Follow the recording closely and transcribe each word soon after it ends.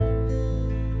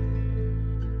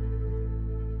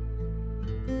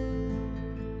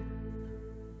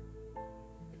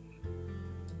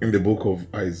In the book of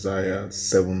Isaiah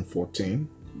 7:14,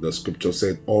 the scripture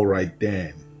said, "All right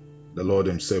then, the Lord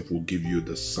himself will give you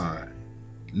the sign.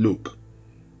 Look,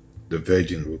 the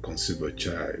virgin will conceive a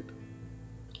child.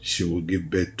 She will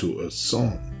give birth to a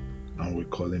son and will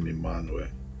call him Emmanuel,"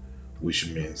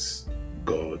 which means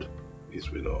God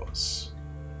is with us.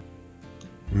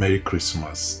 Merry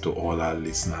Christmas to all our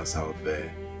listeners out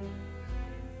there.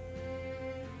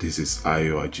 This is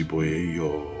Ayo Ajiboye,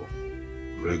 your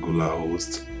regular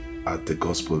host at the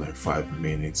Gospel in 5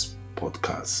 Minutes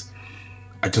podcast.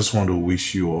 I just want to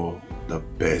wish you all the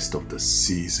best of the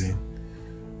season,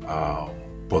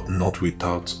 but not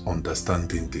without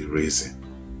understanding the reason.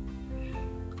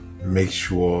 Make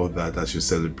sure that as you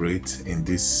celebrate in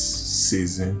this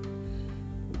season,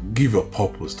 give a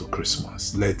purpose to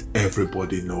Christmas. Let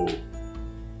everybody know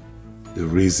the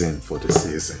reason for the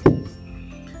season.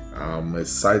 I'm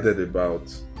excited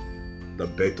about the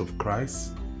birth of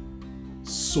Christ,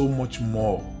 so much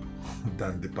more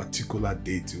than the particular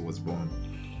date he was born.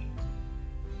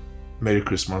 Merry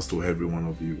Christmas to every one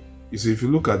of you. You see, if you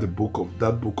look at the book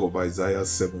of Isaiah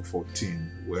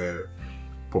 7:14, where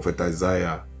Prophet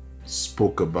Isaiah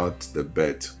spoke about the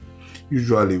birth,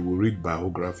 usually we read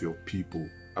biography of people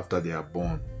after they are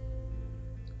born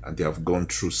and they have gone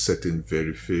through certain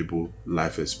verifiable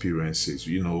life experiences.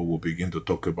 We'll begin to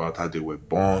talk about how they were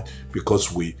born,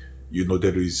 because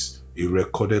there is a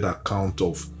recorded account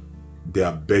of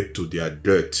their birth to their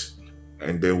death,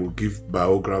 and then we'll give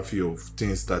biography of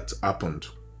things that happened.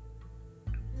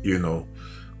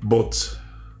 But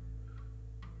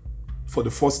for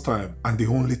the first time and the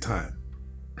only time,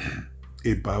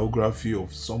 a biography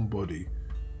of somebody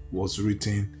was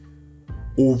written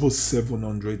over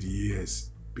 700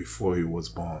 years before he was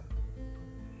born.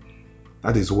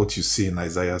 That is what you see in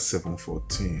Isaiah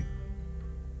 7:14.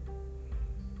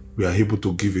 We are able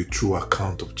to give a true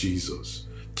account of Jesus.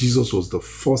 Jesus was the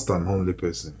first and only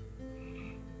person.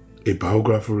 A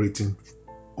biography written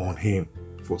on him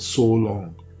for so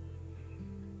long.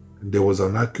 There was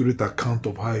an accurate account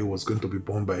of how he was going to be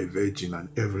born by a virgin and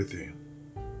everything.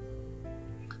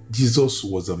 Jesus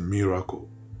was a miracle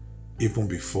even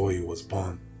before he was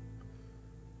born.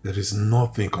 There is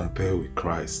nothing compared with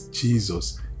Christ.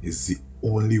 Jesus is the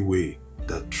only way,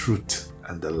 the truth,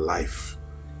 and the life.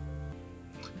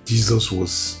 Jesus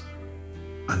was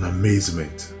an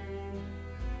amazement.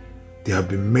 There have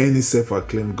been many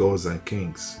self-acclaimed gods and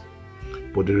kings,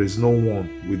 but there is no one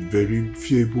with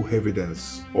verifiable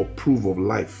evidence or proof of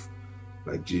life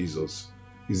like Jesus.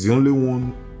 He's the only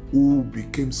one who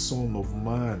became Son of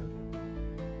Man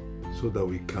so that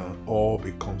we can all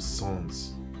become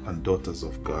sons and daughters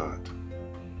of God.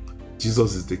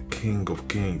 Jesus is the King of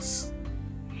Kings.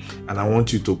 And I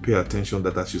want you to pay attention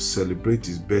that as you celebrate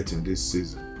his birth in this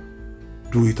season,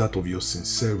 do it out of your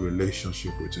sincere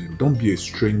relationship with him. Don't be a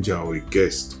stranger or a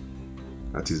guest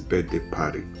at his birthday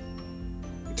party.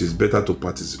 It is better to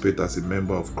participate as a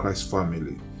member of Christ's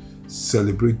family.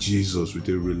 Celebrate Jesus with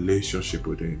a relationship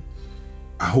with him.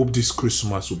 I hope this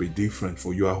Christmas will be different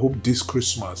for you. I hope this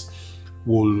Christmas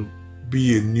will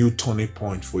be a new turning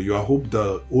point for you. I hope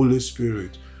the Holy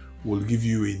Spirit will give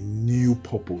you a new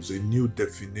purpose, a new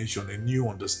definition, a new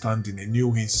understanding, a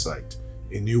new insight,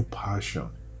 a new passion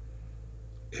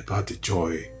about the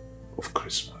joy of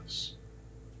Christmas.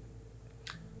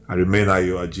 I remain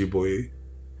Ayo Ajiboye.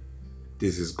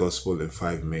 This is Gospel in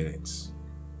 5 Minutes.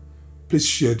 Please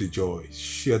share the joy,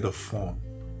 share the fun,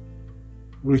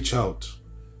 reach out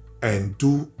and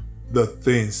do the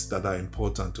things that are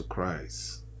important to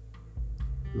Christ,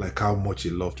 like how much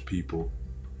he loved people.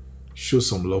 Show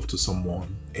some love to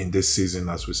someone in this season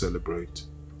as we celebrate.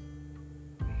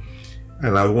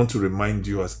 And I want to remind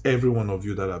you, as every one of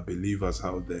you that are believers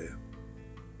out there,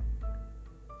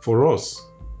 for us,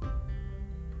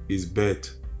 his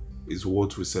birth is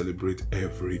what we celebrate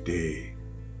every day.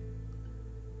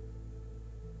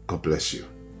 God bless you.